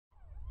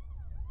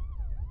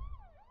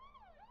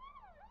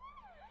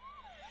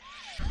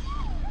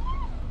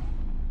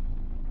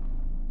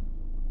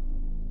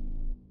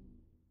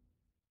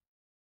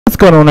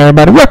going on,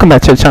 everybody? Welcome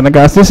back to the channel,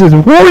 guys. This is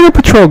Warrior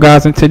Patrol,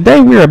 guys, and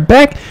today we are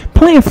back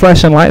playing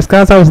Flashing Lights,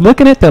 guys. I was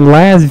looking at the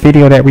last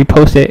video that we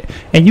posted,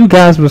 and you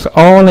guys was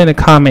all in the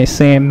comments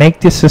saying, make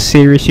this a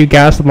series. You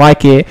guys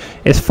like it.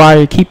 It's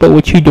fire. Keep up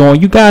what you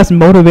doing. You guys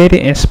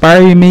motivated,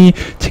 inspired me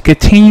to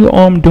continue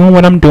on doing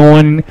what I'm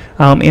doing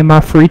in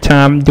my free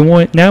time.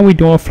 Now we're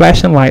doing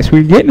Flashing Lights.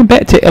 We're getting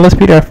back to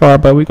LSPDFR,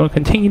 but we're going to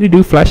continue to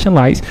do Flashing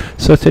Lights.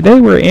 So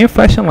today we're in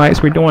Flashing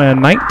Lights. We're doing a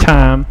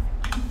nighttime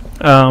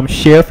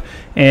shift,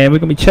 and we're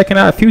gonna be checking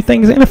out a few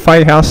things in the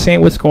firehouse,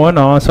 seeing what's going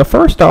on. So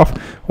first off,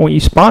 when you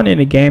spawn in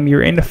the game,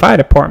 you're in the fire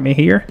department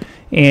here,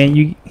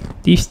 and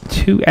these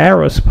two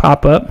arrows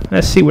pop up.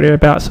 Let's see what they're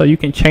about. So you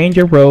can change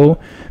your role: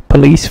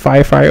 police,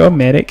 firefighter, or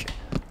medic.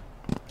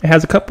 It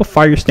has a couple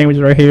fire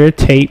extinguishers right here,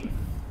 tape.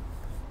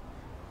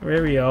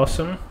 Very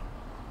awesome.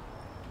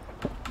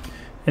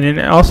 And then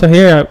also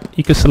here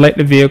you can select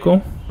the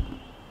vehicle,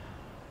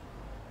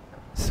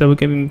 so we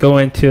can go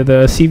into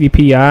the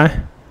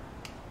CVPI.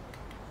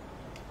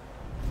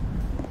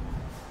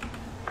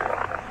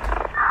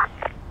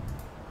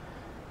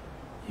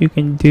 You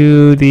can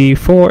do the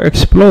Ford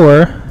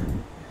Explorer.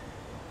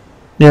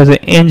 There's an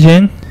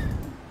engine.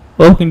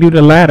 Or we can do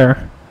the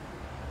ladder,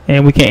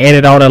 and we can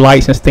edit all the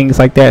lights and things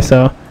like that.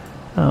 So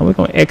we're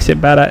going to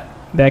exit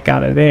back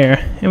out of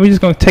there, and we're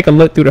just going to take a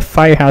look through the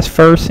firehouse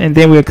first, and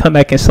then we'll come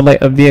back and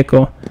select a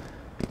vehicle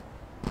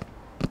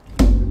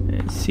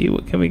and see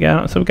what can we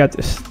got. So we got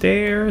the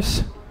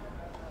stairs.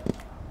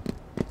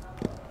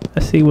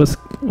 Let's see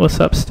what's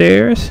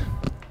upstairs.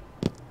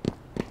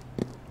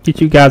 Get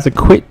you guys a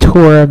quick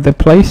tour of the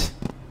place.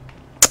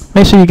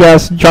 Make sure you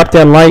guys drop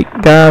that like,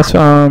 guys.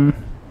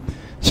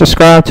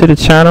 Subscribe to the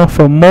channel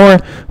for more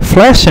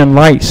Flashing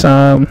Lights.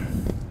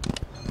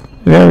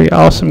 Very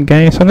awesome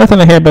game. So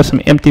nothing in here but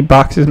some empty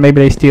boxes.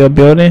 Maybe they still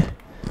building.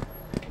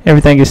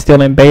 Everything is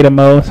still in beta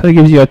mode, so it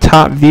gives you a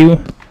top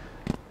view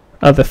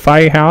of the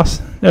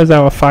firehouse. There's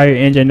our fire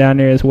engine down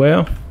there as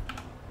well.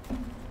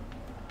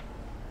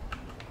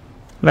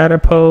 Ladder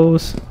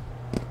poles.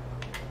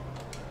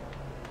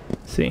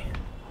 Let's see.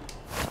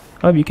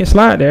 Oh, you can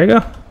slide. There you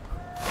go.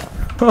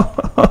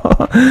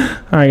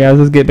 Alright, guys,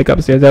 let's get back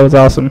upstairs. That was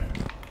awesome.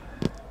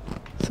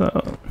 So,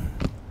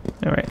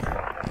 alright.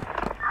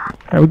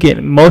 Alright, we're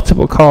getting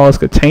multiple calls.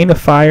 Contain the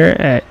fire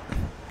at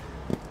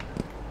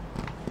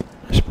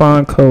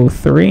spawn code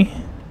 3.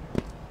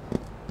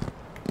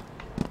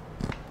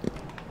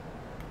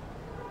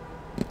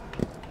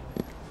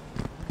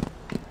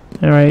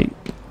 Alright.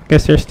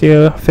 Guess they're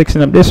still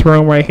fixing up this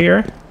room right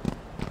here.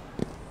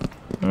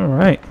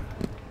 Alright.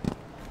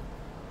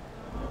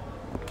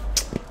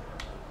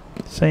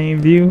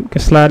 Same view. You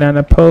can slide down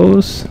the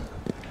poles.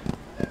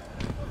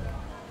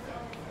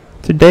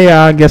 Today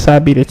I guess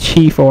I'd be the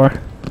chief,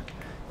 or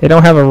they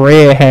don't have a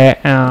red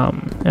hat. I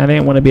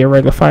didn't want to be a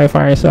regular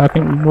firefighter, so I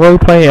can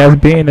roleplay as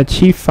being the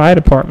chief fire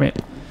department.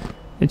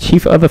 The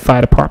chief of the fire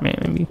department.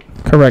 Let me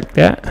correct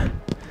that.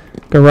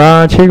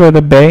 Garage. Here go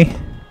the bay.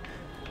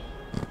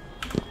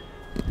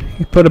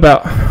 You put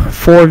about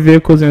 4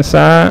 vehicles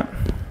inside.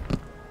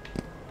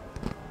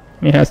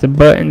 It has the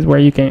buttons where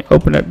you can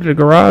open up the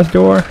garage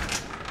door.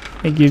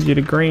 It gives you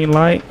the green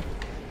light.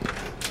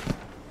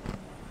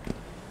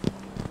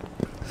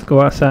 Let's go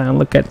outside and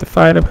look at the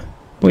fighter.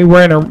 We're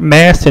wearing a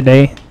mask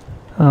today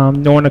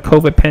during the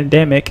COVID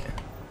pandemic.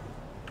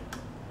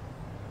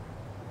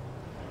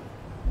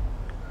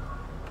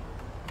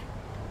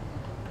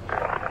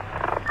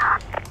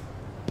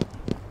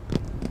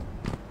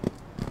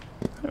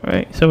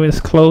 Alright, so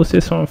let's close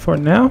this one for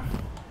now.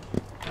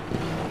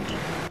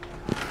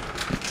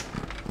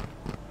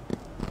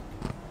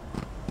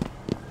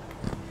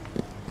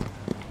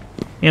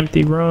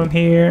 Empty room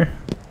here.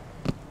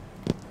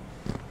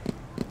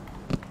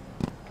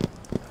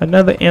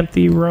 Another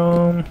empty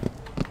room.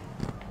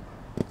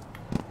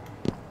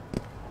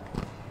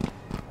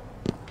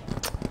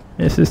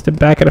 This is the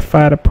back of the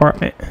fire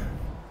department.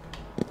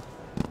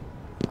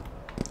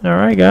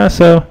 Alright, guys,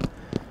 so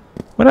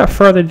without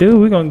further ado,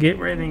 we're gonna get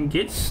ready and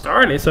get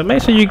started. So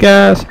make sure you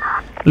guys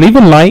leave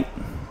a like,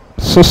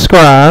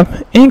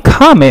 subscribe, and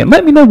comment.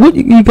 Let me know what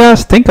you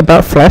guys think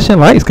about Flashing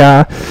Lights,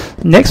 guys.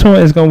 Next one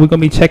is we're gonna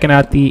be checking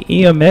out the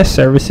EMS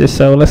services.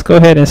 So let's go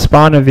ahead and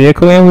spawn a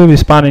vehicle, and we'll be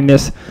spawning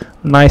this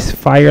nice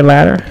fire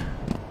ladder.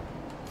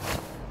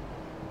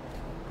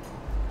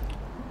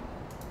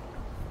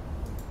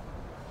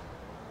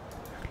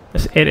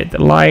 Let's edit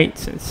the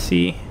lights and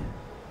see.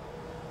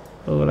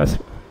 Oh, that's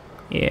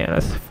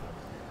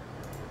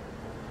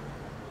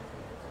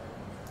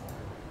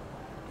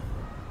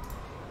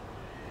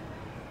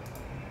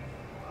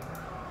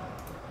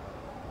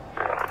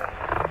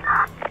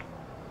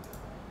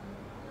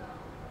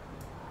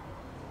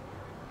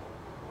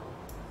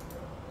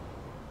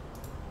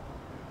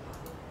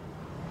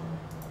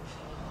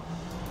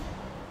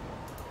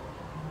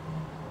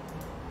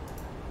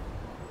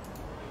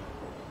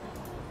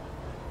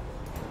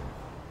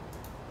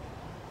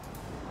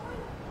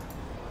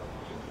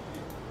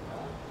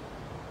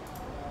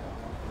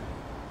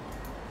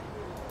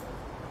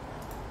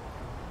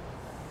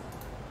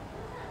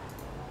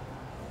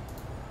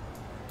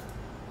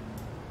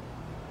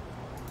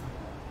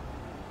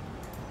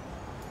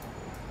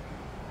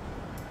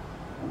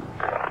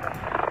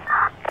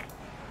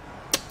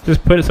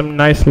Just put some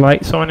nice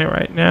lights on it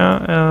right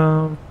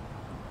now.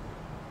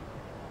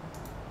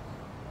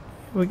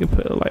 We can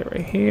put a light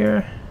right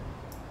here.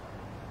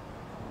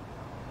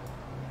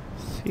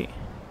 Let's see.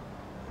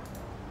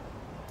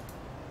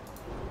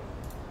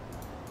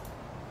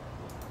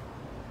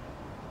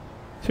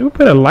 Should we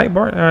put a light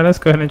bar? Alright, let's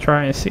go ahead and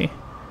try and see.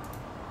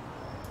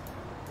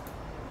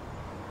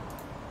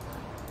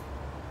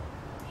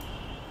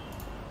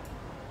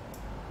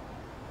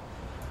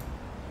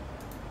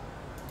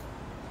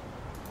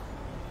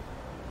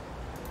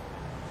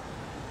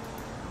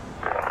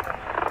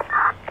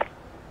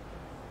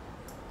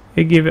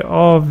 It give it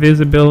all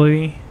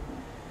visibility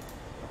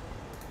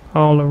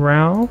all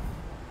around.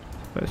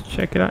 Let's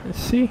check it out and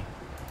see.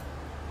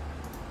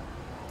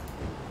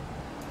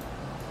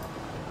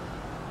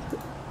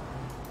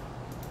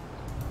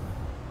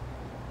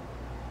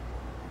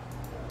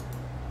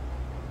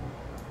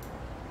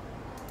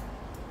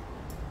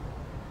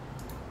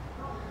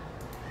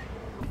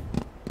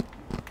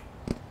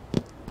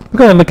 We're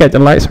gonna look at the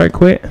lights right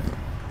quick.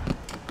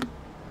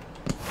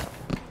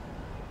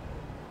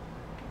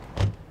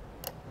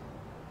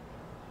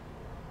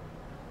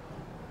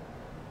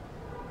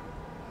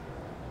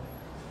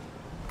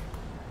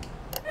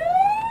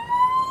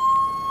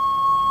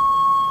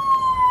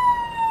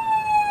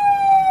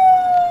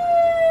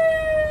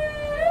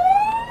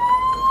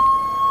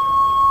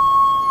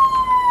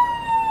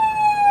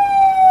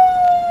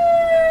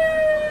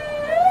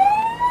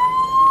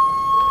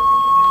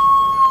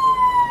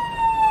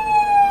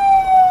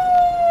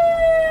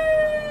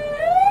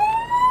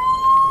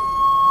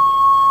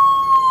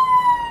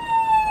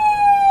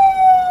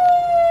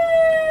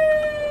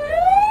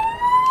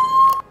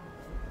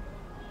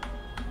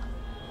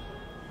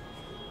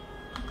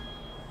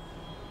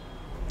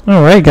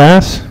 Alright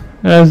guys,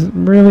 that's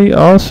really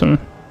awesome.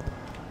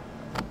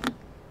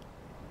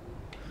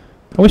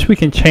 I wish we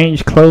can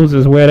change clothes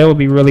as well. That would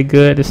be really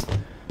good.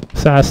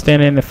 Besides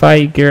standing in the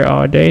fight gear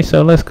all day.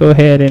 So let's go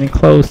ahead and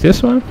close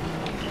this one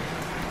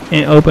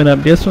and open up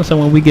this one, so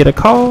when we get a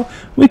call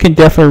we can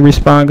definitely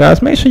respond,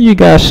 guys. Make sure you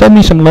guys show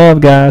me some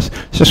love, guys.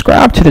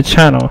 Subscribe to the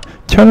channel,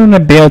 turn on the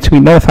bell to be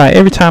notified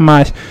every time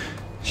I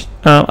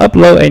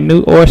upload a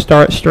new or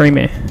start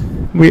streaming.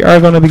 We are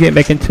going to be getting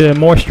back into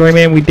more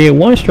streaming. We did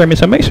one streaming,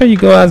 so make sure you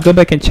guys go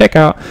back and check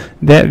out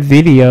that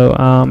video.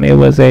 It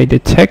was a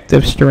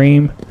detective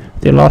stream,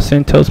 the Los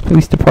Santos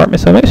Police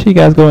Department, so make sure you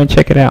guys go and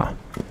check it out.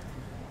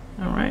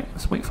 Alright,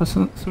 let's wait for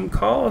some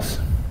calls.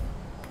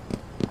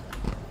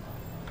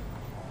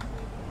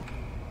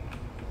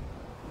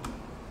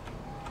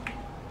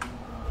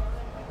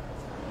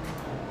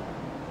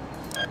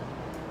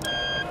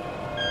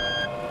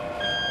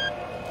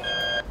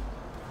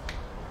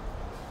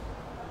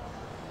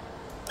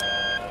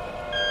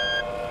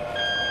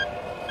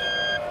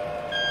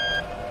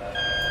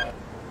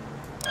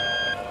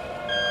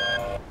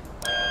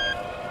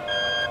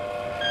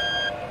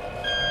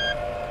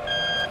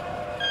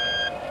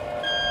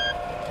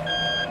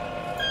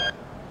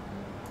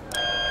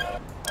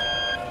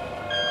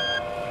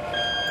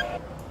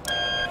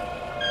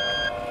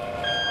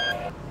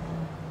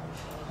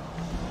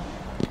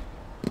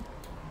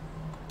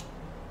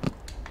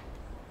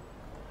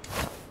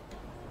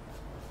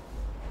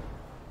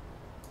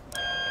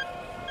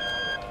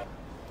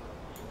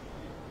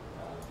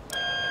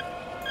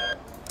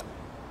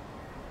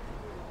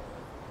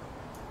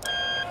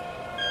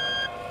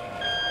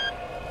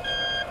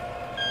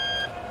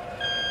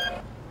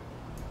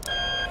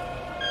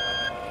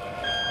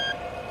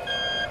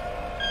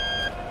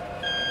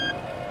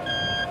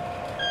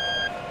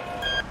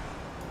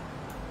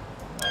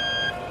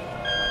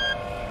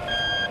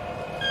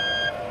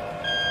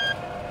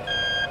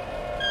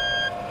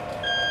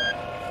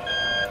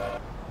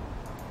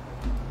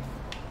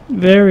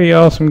 Very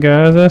awesome,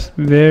 guys. That's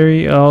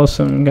very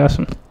awesome. Got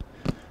some.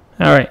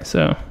 Alright,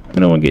 so we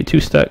don't want to get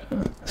too stuck.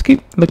 Let's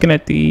keep looking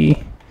at the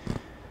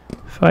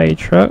fire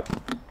truck.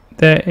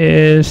 That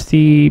is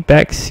the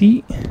back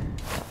seat.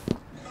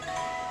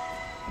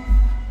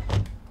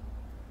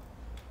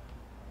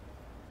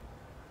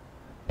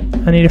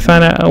 I need to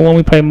find out when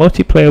we play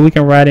multiplayer we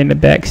can ride in the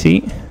back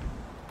seat.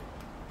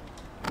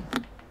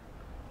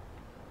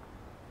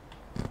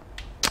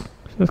 So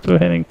let's go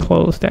ahead and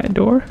close that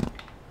door.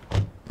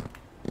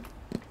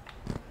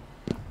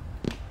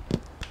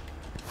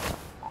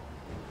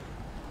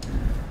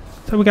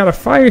 So we got a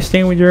fire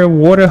extinguisher,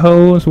 water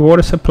hose,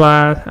 water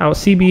supply, our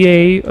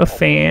CBA, a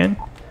fan.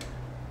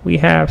 We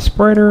have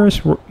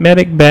spreaders,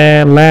 medic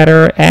bag,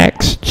 ladder,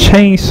 axe,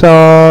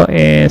 chainsaw,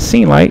 and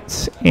scene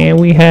lights. And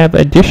we have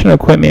additional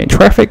equipment,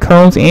 traffic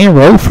cones, and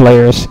road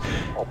flares.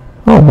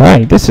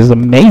 Alright, this is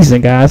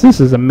amazing, guys.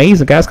 This is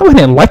amazing, guys. Go ahead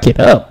and like it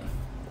up.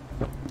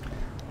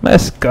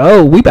 Let's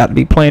go. We about to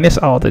be playing this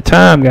all the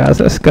time,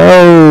 guys. Let's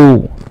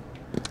go.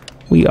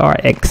 We are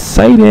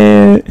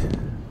excited.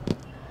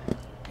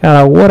 Got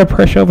our water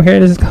pressure over here.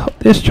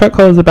 This truck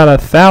holds about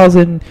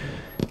 1,000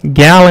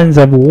 gallons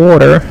of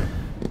water.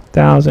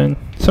 1,000.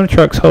 Some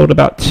trucks hold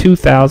about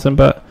 2,000,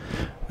 but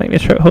I think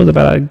this truck holds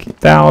about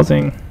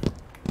 1,000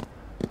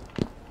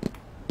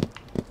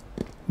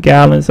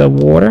 gallons of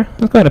water.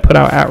 Let's go ahead and put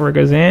our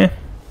outriggers in,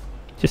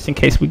 just in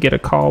case we get a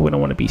call. We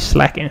don't want to be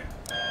slacking.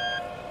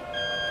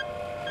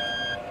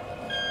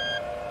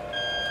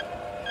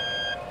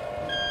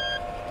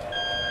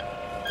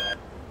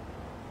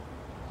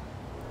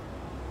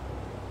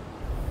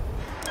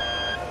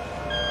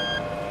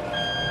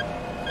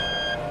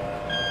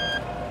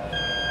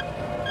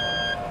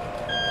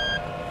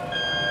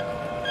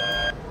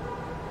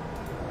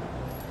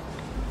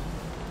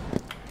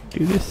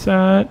 Do this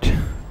side.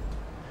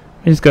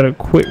 I just got a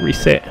quick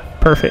reset.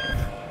 Perfect.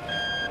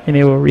 And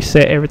it will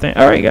reset everything.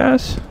 Alright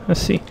guys, let's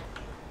see.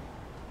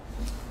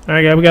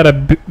 Alright guys, we got a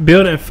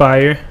building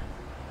fire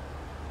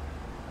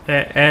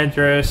at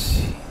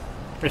address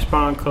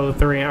respond code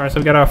 3. Alright, so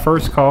we got our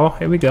first call.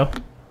 Here we go.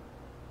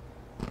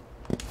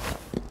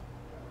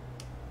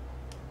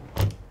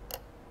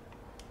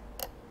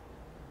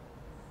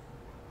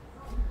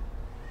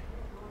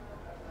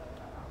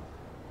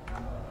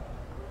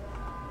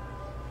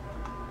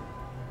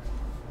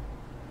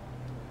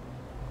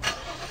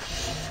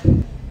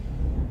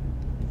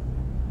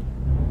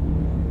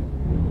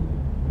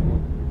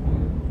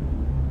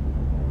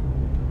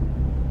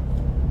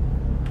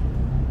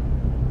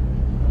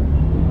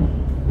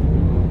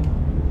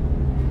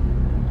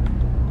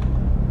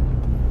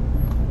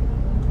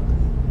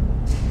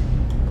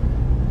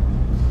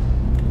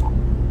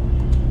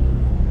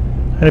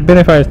 The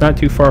building fire is not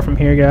too far from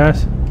here,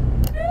 guys.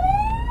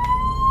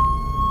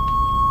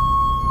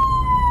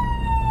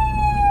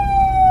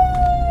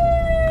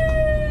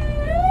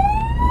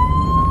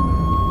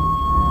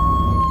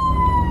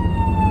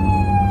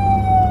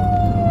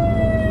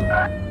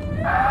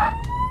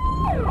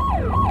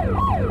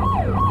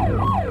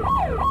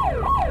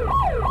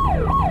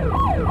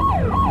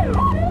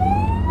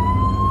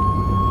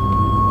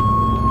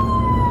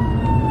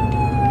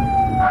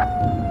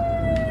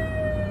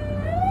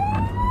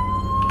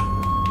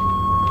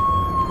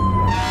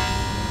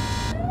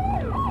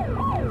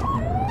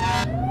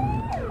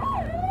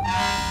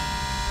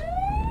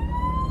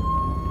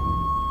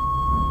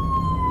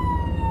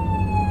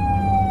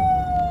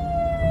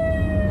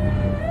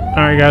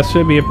 Alright guys,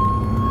 should be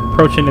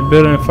approaching the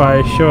building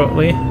fire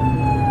shortly.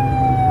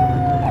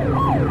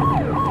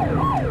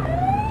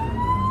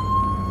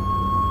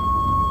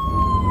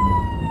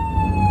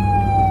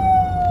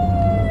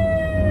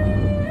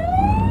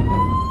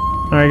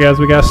 Alright guys,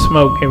 we got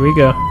smoke. Here we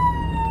go.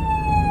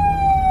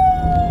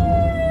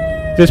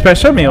 Dispatch,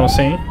 show me on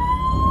scene.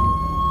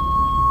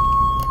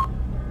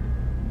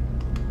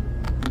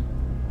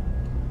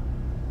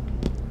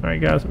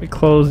 Alright guys, let me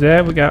close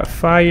that. We got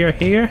fire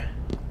here.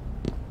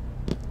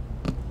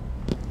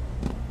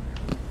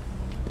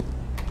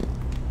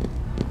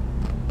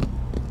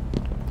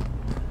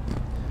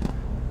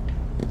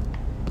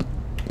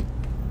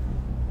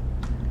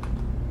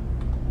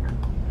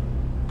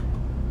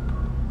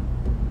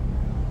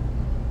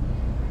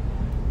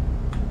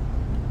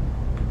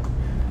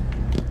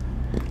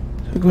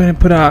 Go ahead and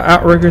put our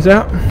outriggers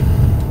out.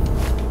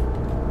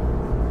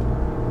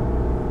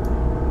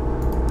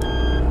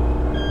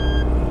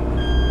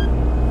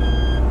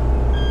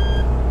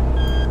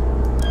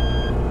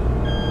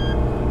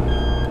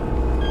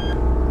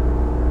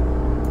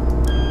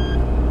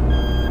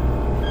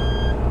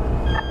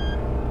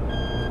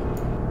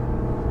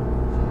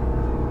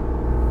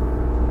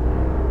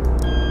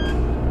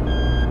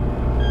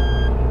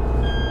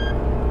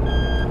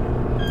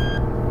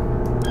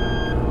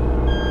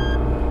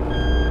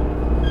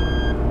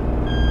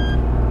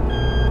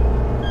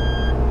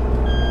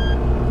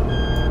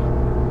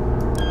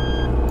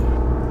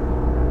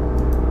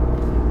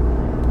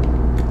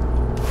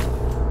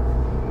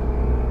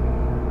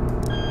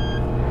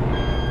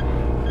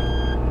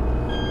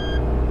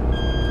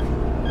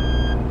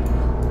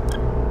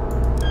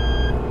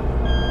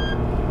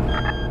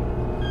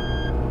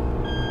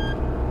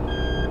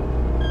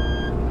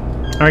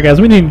 Alright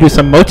guys, we need to do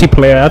some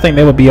multiplayer. I think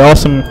that would be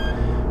awesome.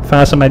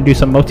 Find somebody to do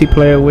some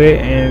multiplayer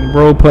with and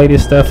role play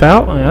this stuff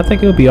out. And I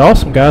think it would be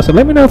awesome, guys. So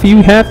let me know if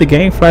you have the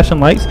game Flashing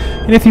Lights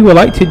and if you would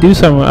like to do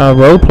some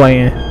role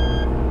playing.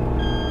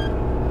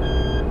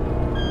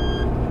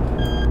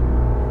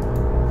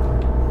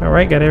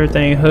 Alright, got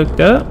everything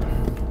hooked up.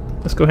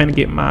 Let's go ahead and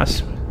get my...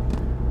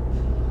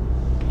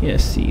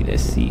 Let's see.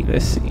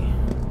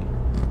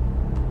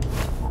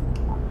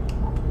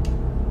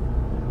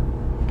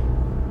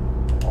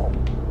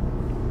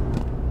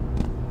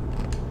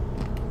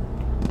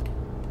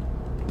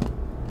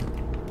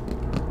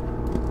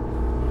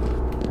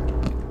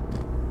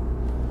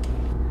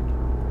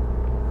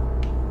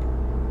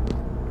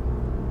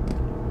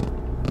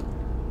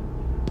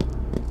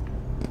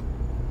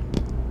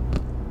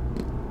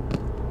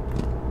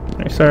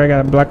 Sorry, I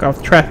gotta block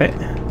off traffic.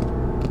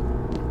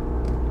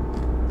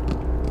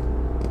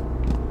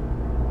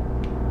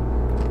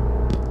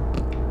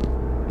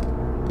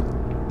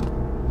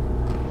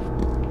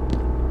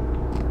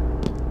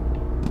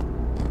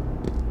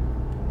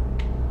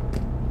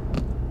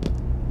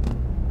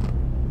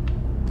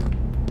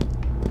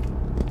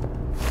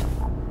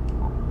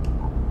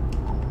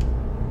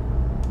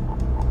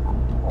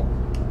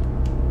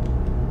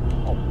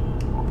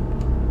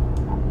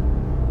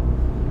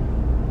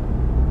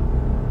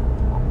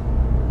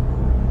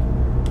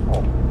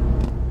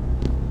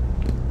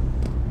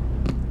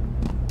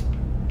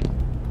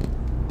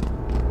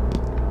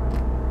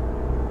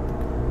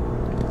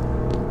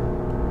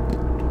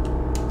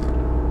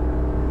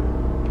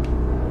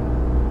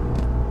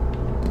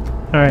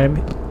 Alright,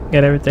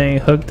 got everything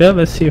hooked up.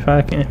 Let's see if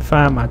I can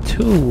find my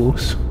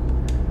tools.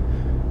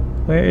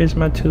 Where is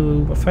my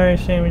tool? A fire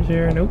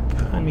extinguisher? Nope.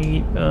 I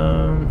need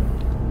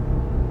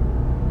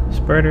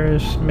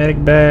spreaders,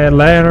 medic bag,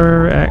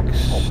 ladder,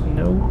 axe.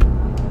 Nope.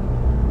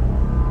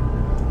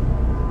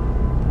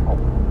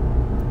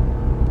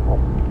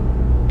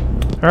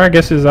 Alright, I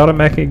guess it's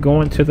automatically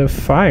going to the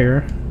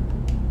fire.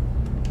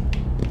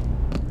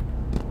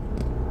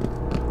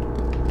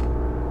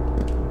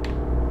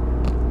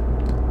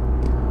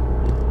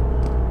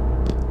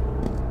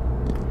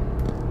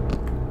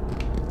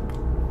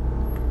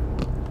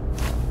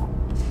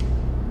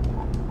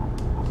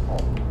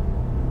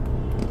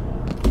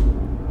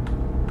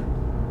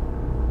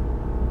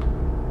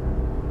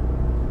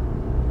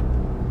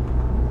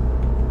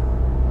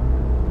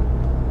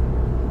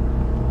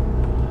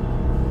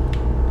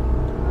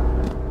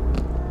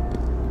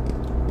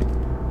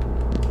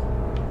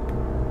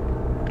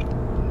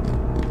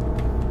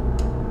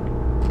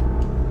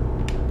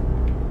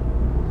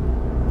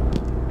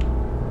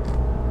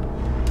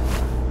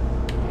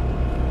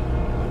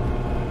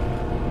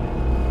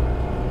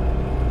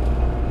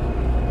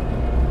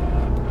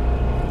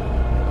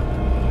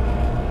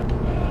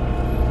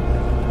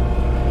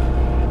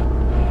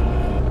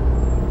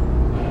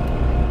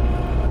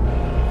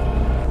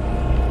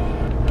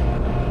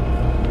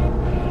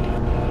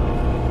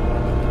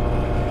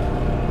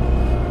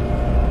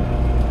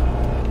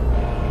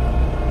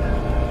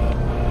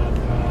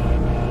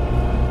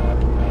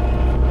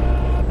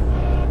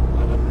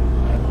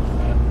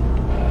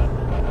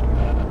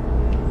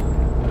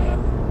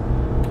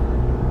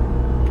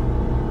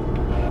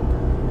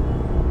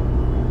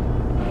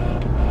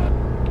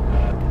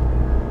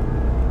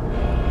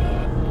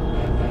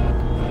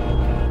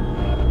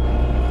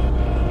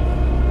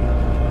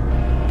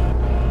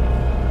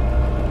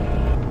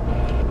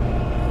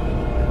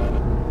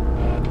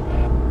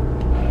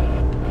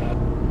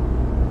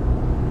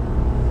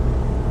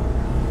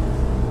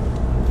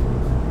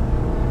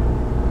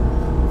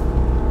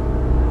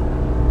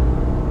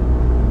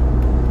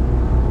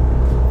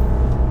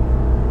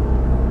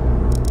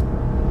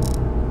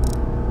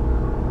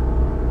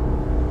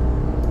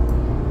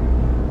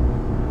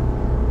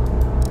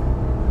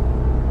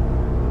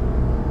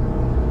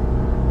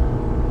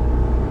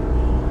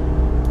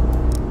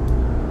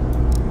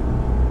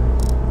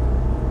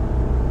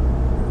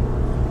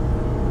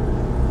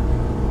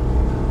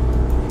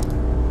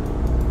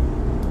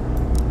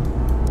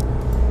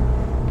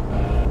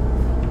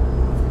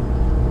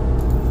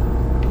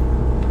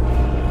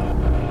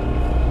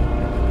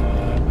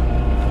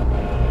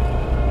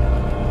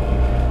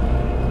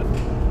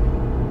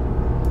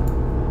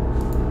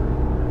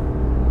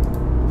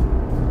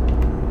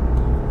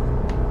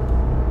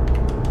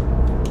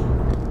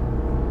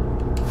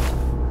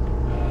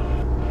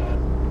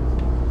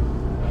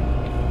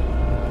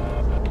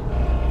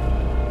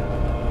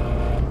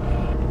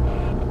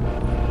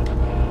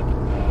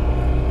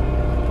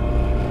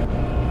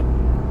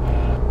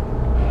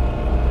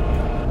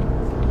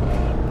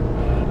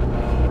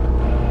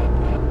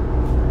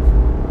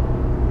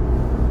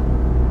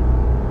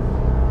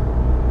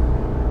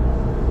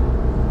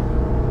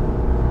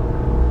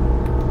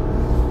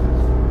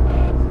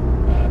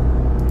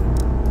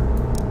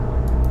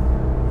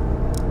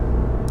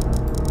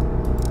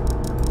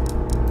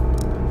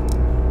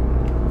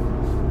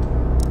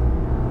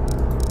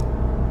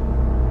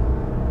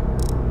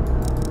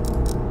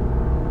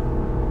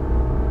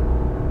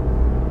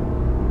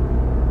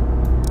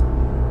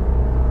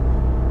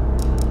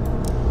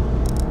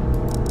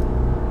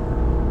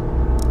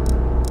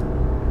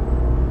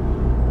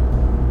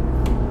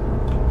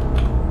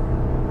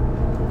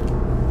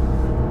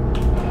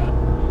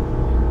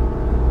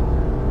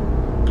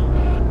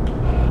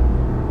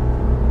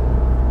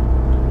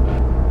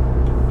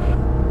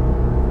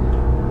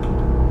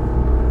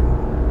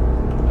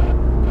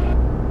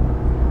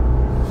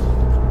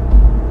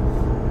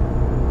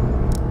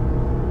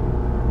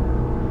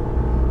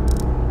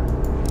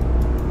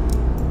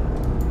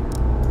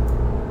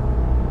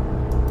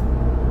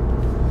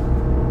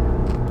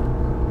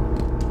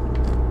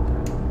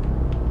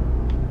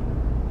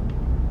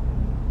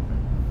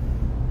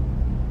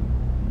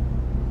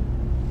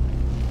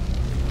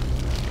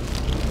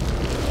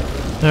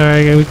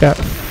 Alright, we got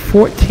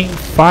 14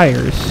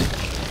 fires.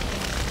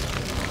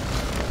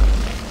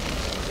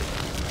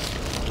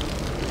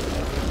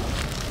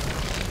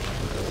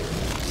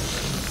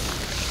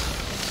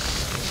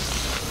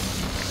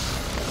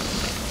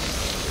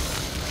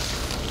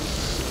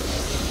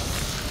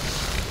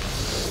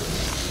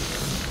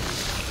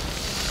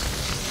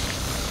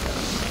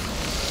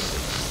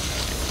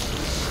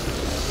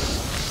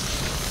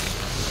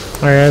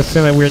 Alright, I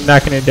assume that we're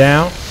knocking it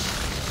down.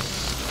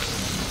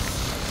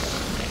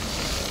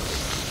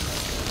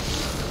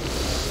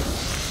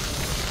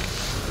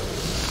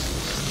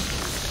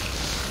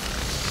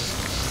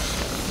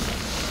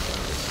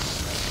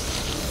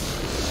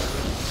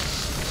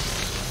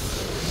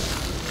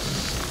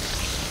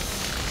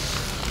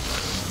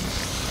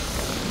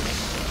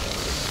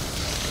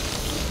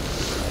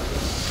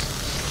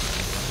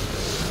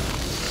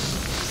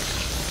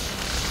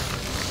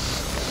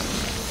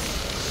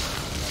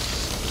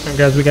 And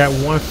guys, we got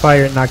one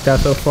fire knocked out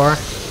so far.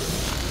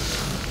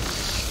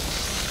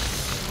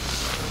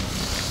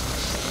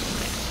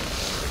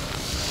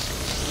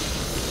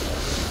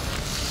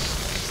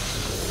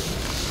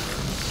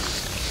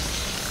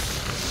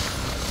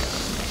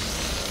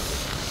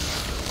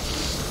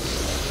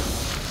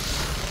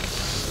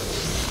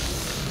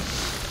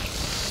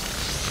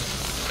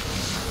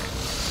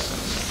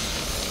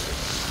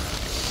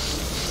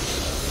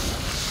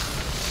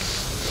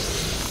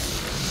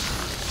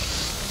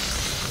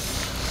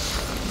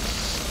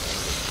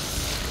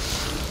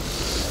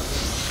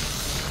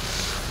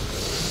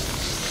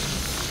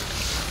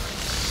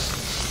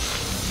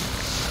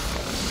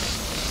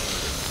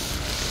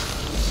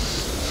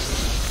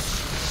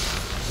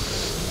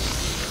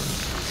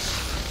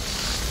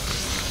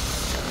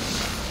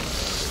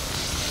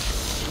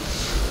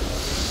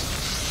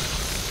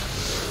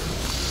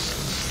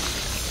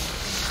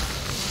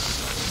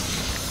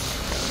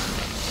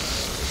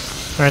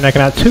 Alright,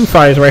 knocking out 2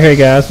 fires right here,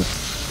 guys.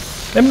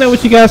 Let me know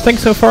what you guys think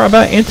so far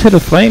about Into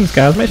the Flames,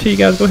 guys. Make sure you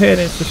guys go ahead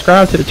and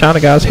subscribe to the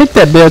channel, guys. Hit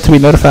that bell to be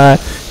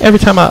notified every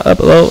time I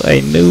upload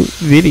a new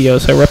video.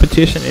 So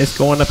repetition is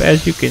going up,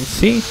 as you can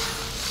see.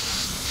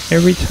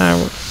 Every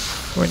time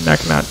we're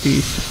knocking out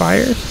these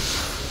fires.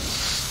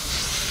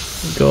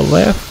 Go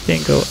left,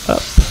 then go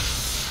up.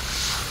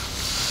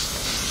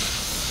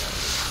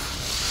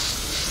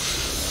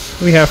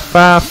 We have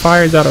 5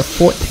 fires out of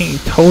 14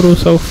 total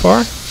so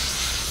far.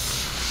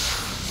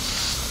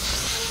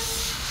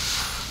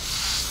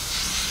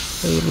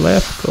 Go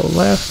left, go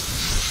left.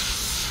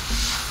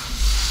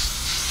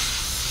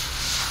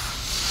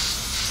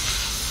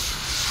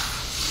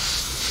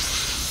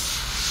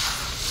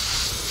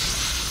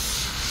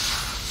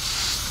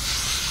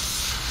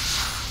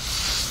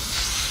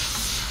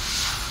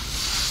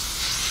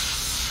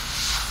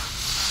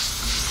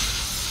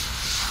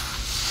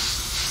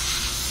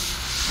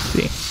 Let's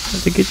see, I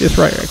have to get this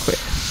right quick.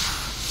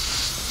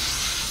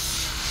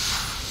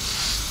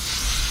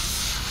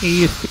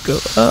 E is to go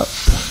up.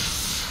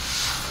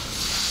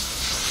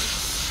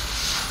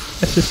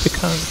 That's just to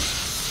come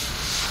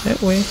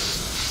that way.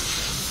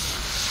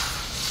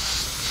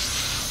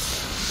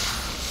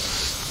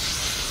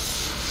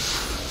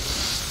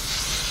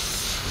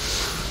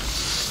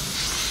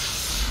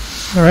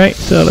 Alright,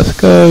 so let's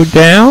go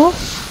down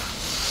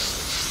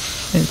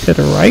and to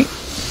the right.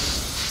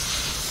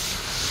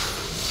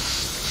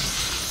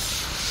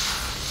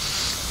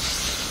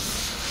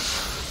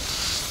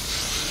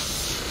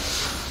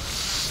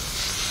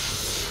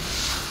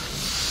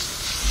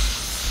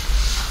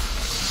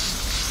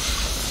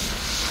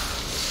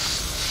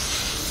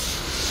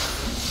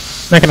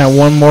 Knocking out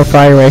 1 more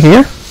fire right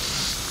here.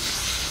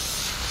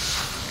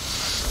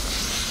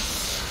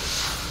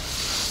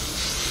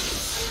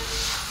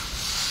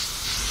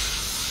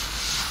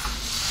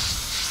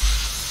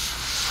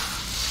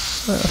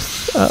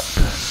 Up.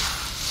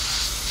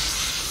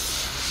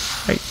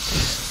 Right.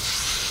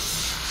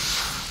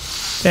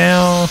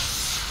 Down.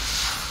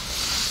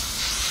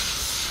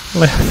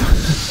 Left.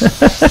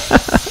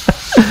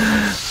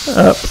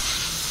 Up.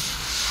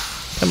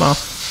 Come on.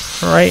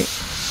 Right.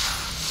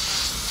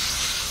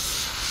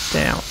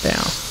 Down,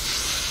 down.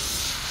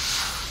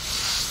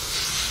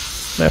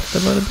 Left a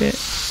little bit.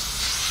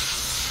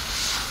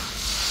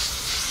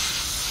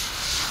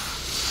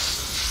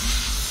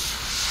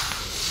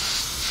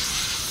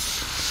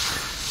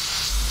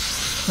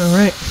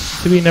 Alright,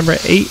 to be number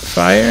 8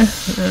 fire. Let's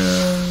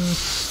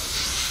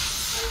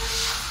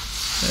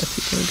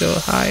see, can we go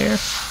higher?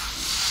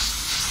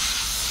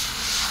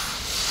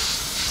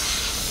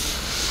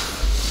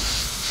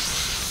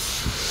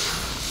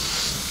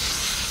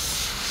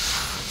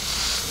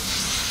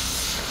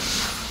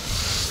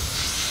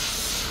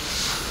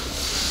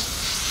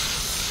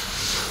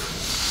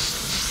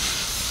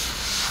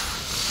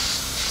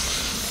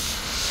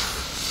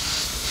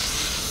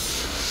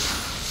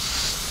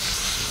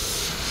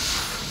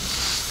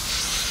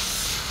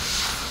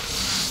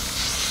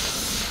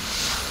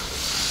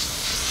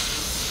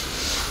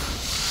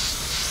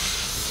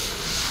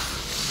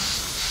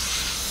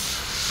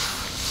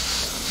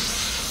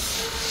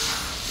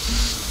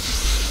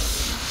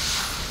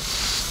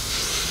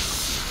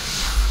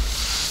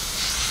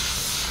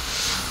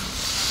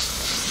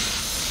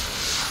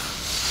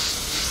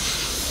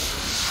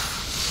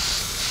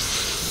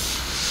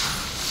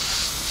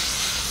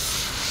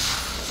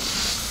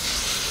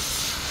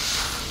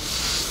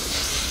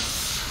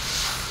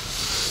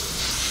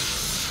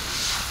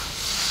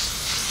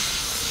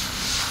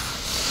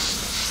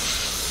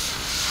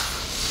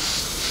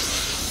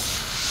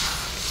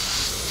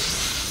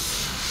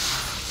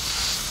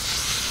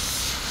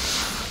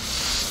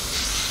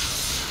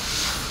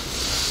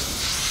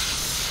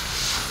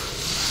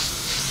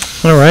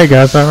 Alright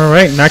guys,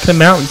 alright, knocking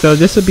them out. So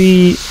this will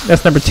be,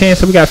 that's number 10.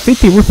 So we got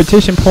 50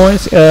 repetition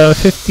points,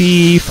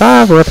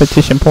 55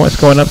 repetition points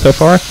going up so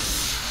far.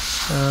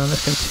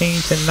 Let's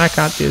continue to knock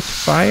out this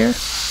fire.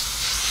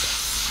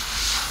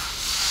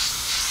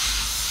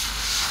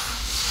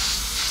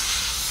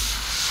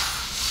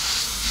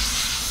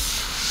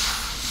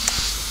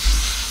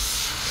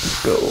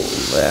 go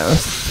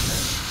left.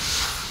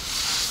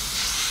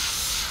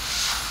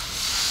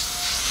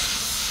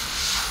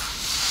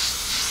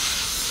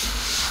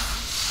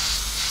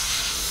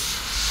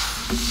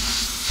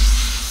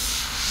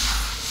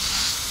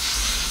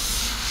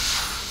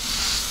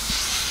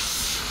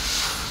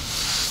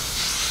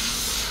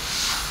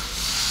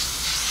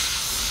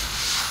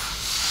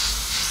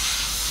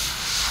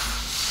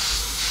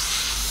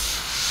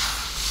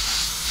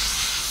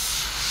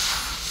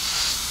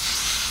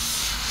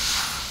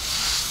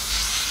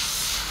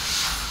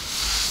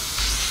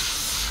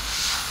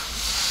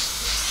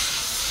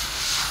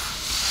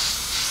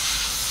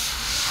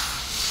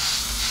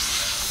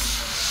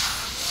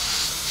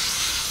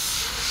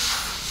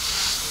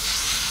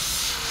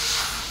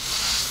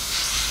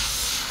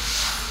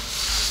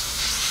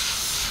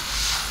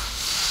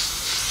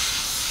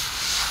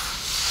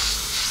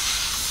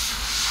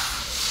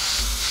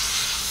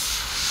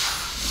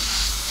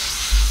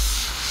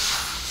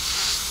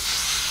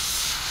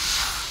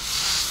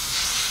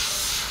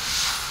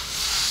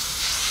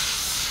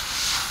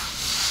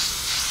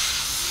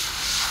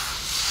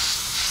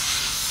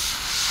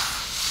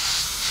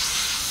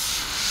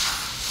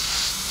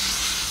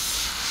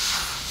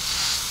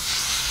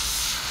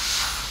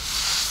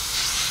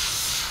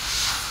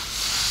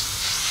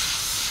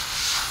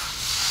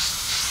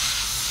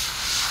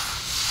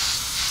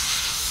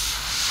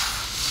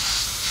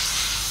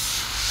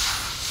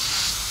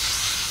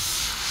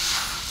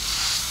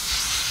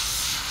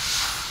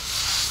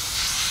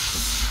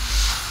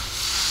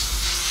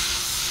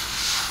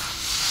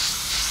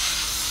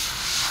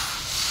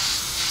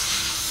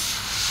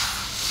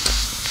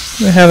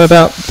 We have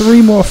about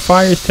 3 more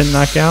fires to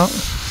knock out.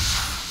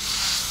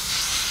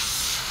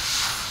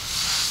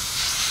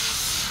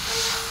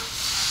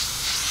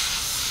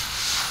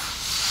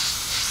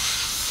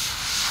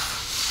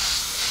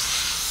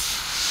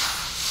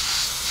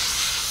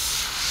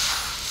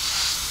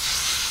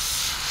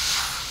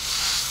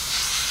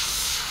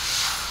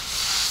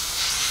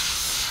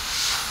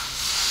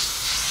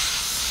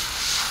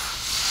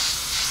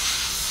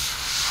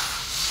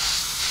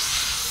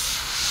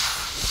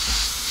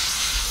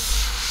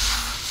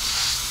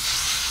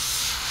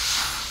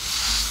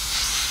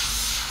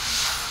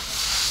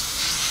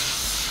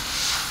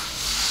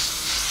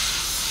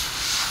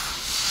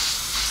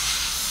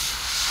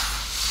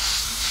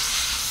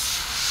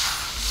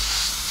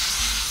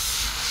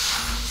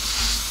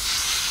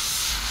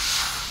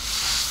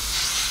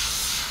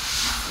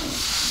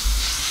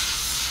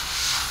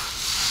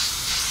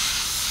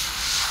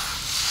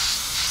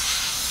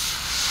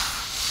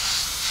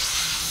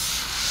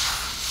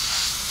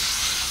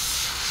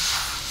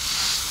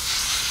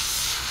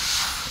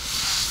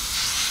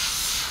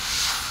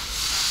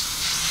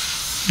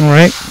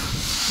 Alright,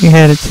 we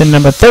headed to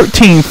number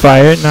 13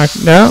 fire,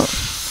 knocked out.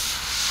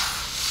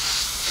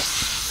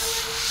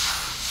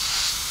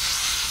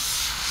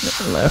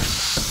 Left.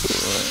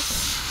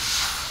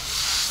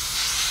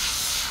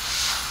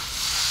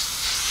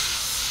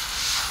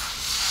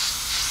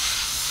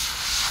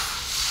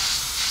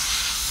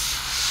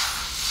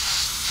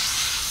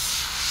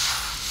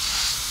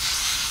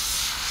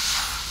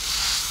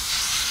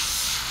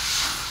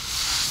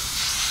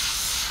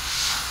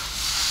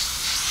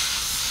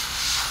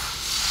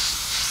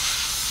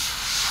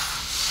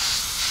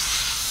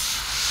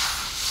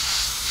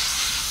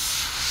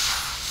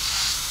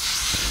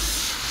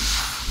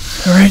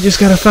 Alright, just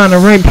gotta find the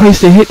right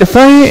place to hit the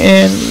fire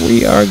and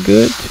we are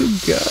good to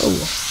go.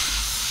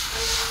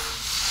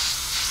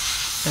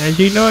 As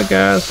you know it,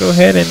 guys, go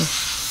ahead and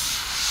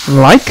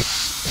like,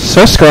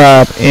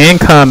 subscribe, and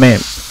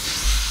comment.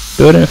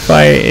 Building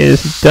fire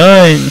is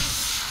done.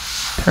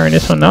 Turn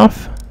this one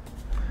off.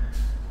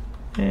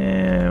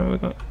 And we're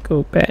gonna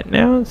go back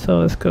now, so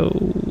let's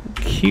go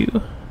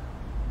Q.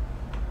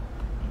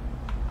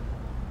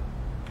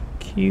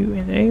 Q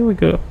and A, we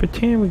go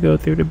pretend we go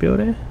through the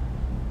building.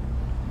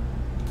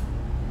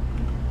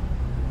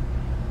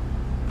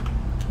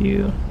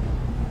 Q.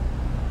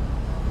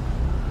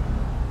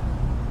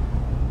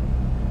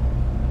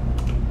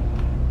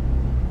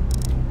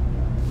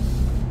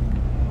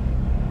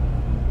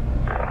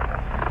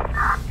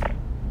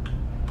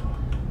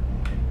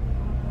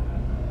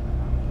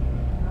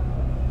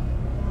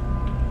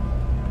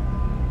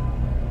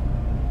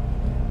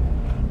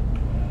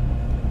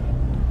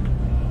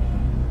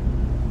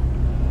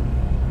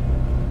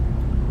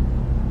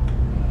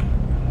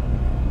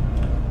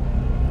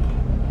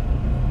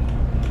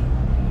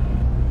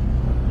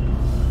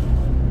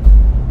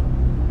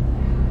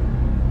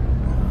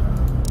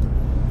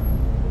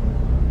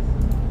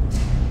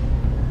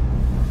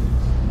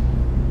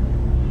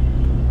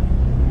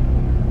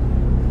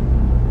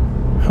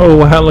 Oh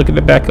wow, look at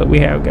the backup we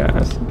have,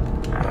 guys.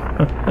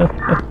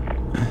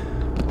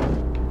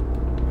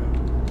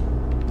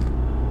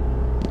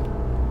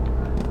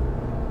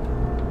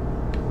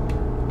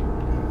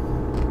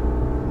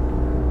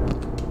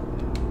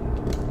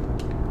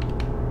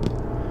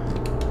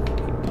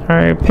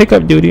 Alright,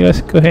 pickup duty. Let's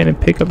go ahead and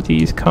pick up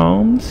these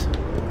comms.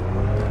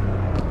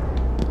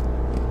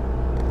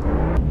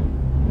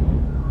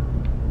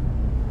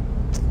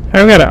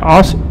 Alright, we got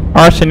an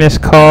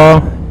arsonist call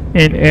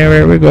in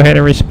area. We'll go ahead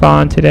and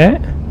respond to that.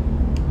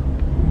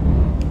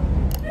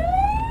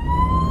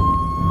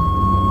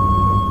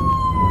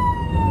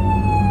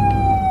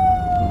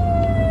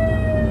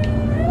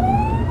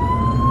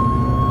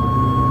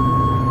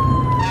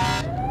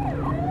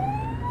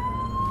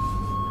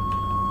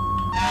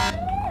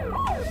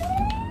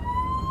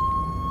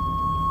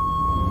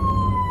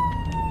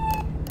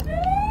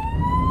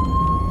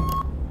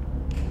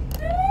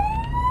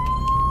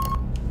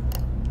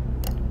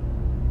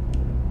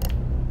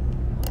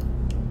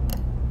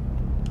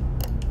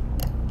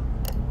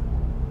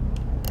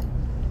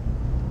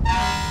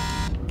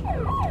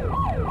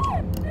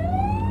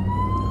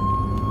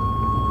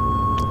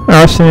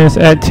 Arsonist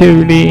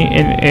activity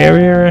in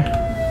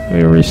area.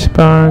 We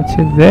respond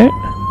to that.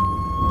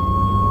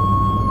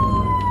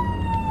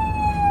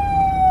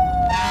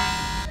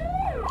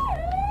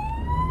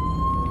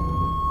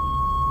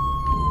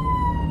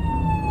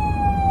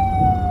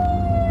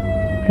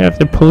 We have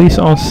the police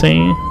on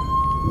scene.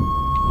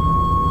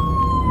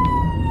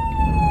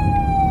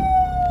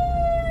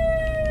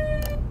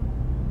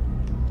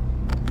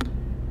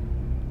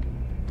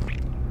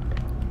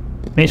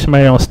 Make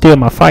somebody don't steal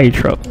my fire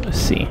truck. Let's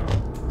see.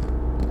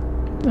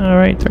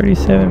 Alright,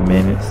 37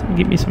 minutes.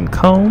 Give me some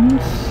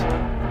cones.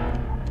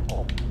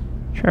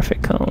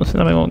 Traffic cones.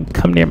 Nobody won't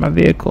come near my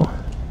vehicle.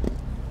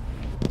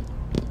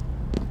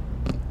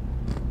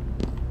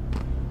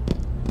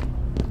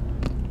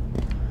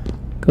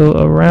 Go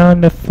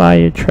around the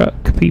fire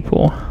truck,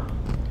 people.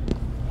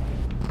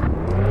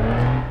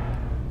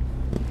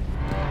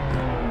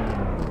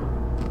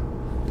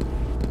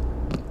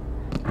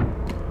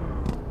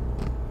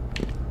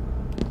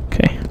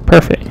 Okay,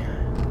 perfect.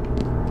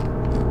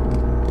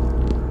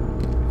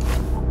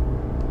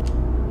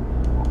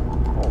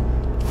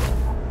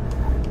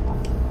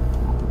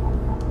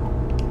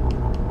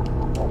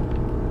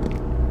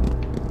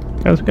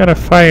 Guys, we got a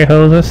fire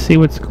hose. Let's see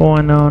what's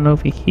going on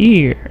over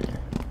here.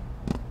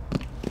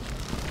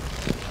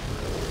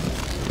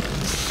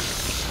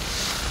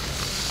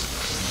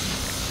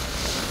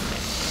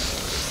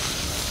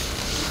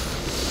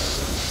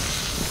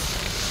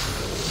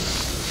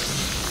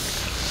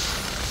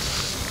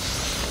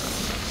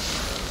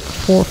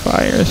 Four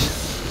fires.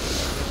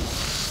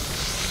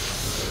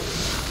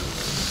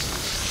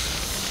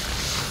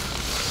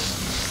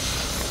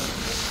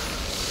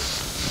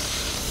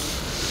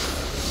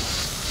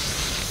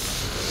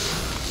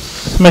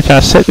 Somebody try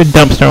to set the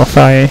dumpster on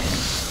fire.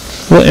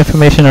 What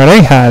information are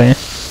they hiding?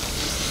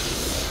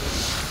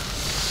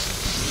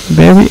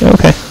 Baby,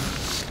 okay.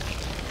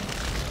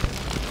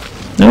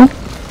 No?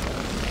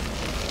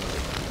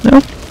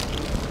 No?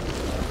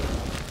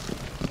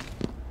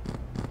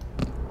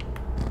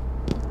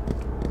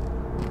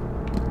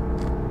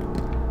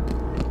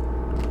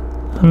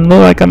 I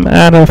look like I'm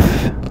out of...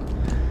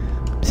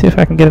 See if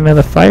I can get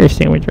another fire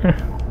extinguisher.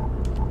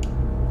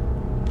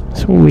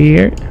 It's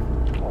weird.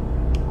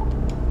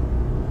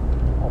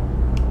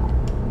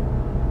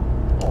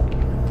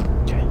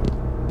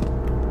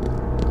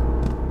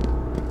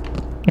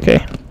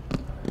 Okay.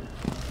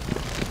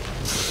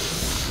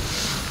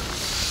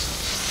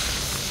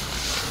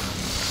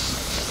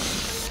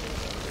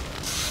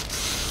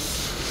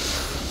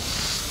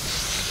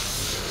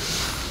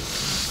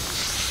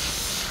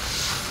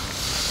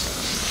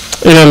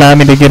 It allowed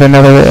me to get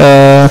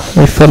another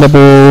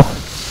refillable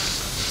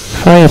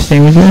fire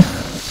extinguisher.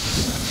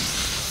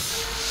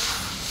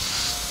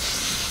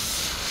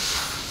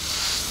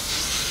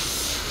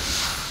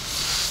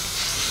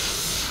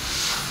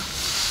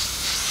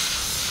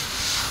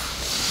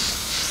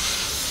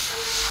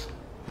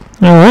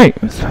 Alright,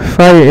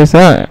 fire is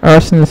out.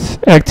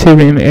 Arsonist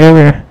activity in the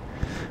area.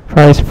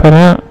 Fire is put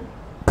out.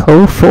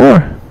 Code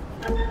 4.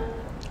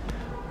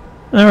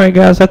 Alright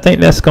guys, I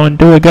think that's going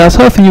to do it guys.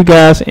 Hopefully you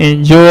guys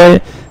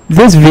enjoyed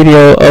this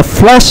video of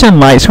flashing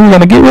lights. We're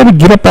going to get ready to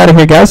get up out of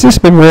here guys. This has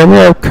been real.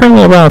 We're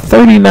currently around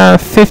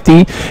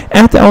 39.50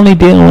 after only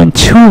dealing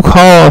 2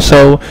 calls.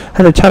 So I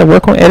had to try to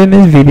work on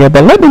editing this video.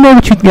 But let me know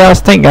what you guys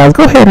think guys.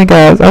 Go ahead and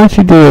guys, all I want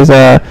you to do is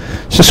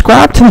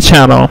subscribe to the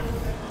channel.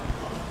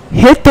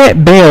 Hit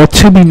that bell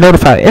to be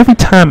notified every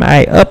time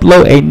I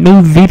upload a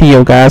new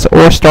video guys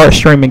or start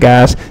streaming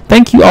guys.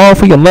 Thank you all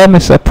for your love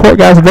and support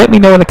guys. Let me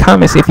know in the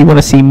comments if you want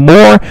to see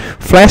more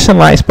flashing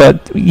lights.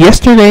 But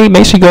yesterday,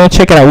 make sure you go and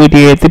check it out. We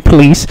did the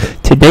police.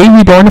 Today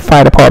we're doing the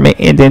fire department,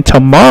 and then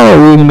tomorrow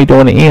we're going to be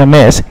doing the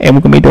EMS, and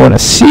we're going to be doing a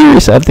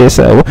series of this.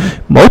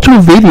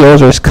 Multiple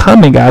videos are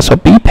coming guys, so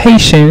be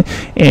patient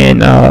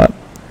and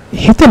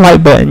hit the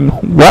like button,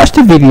 watch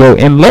the video,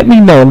 and let me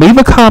know. Leave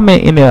a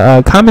comment in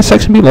the comment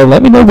section below.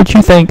 Let me know what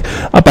you think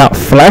about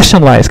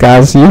flashing lights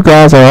guys. You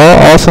guys are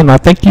all awesome. I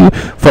thank you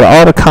for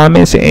all the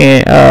comments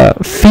and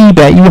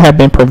feedback you have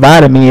been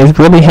providing me. It's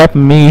really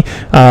helping me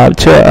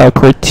to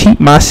critique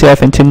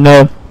myself and to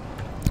know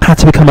how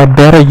to become a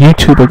better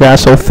YouTuber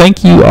guys. So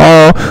thank you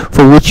all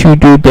for what you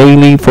do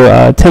daily,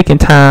 for taking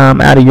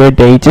time out of your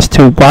day just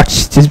to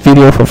watch this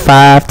video for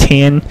 5,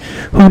 10,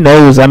 who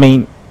knows, I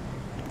mean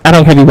I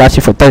don't care if you watch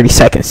it for 30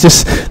 seconds.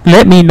 Just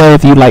let me know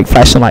if you like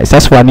flashing lights.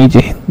 That's what I need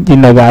you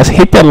know, guys.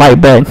 Hit that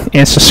like button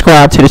and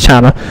subscribe to the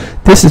channel.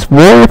 This is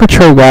Warrior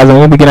Patrol, guys, and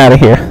we'll be getting out of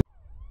here.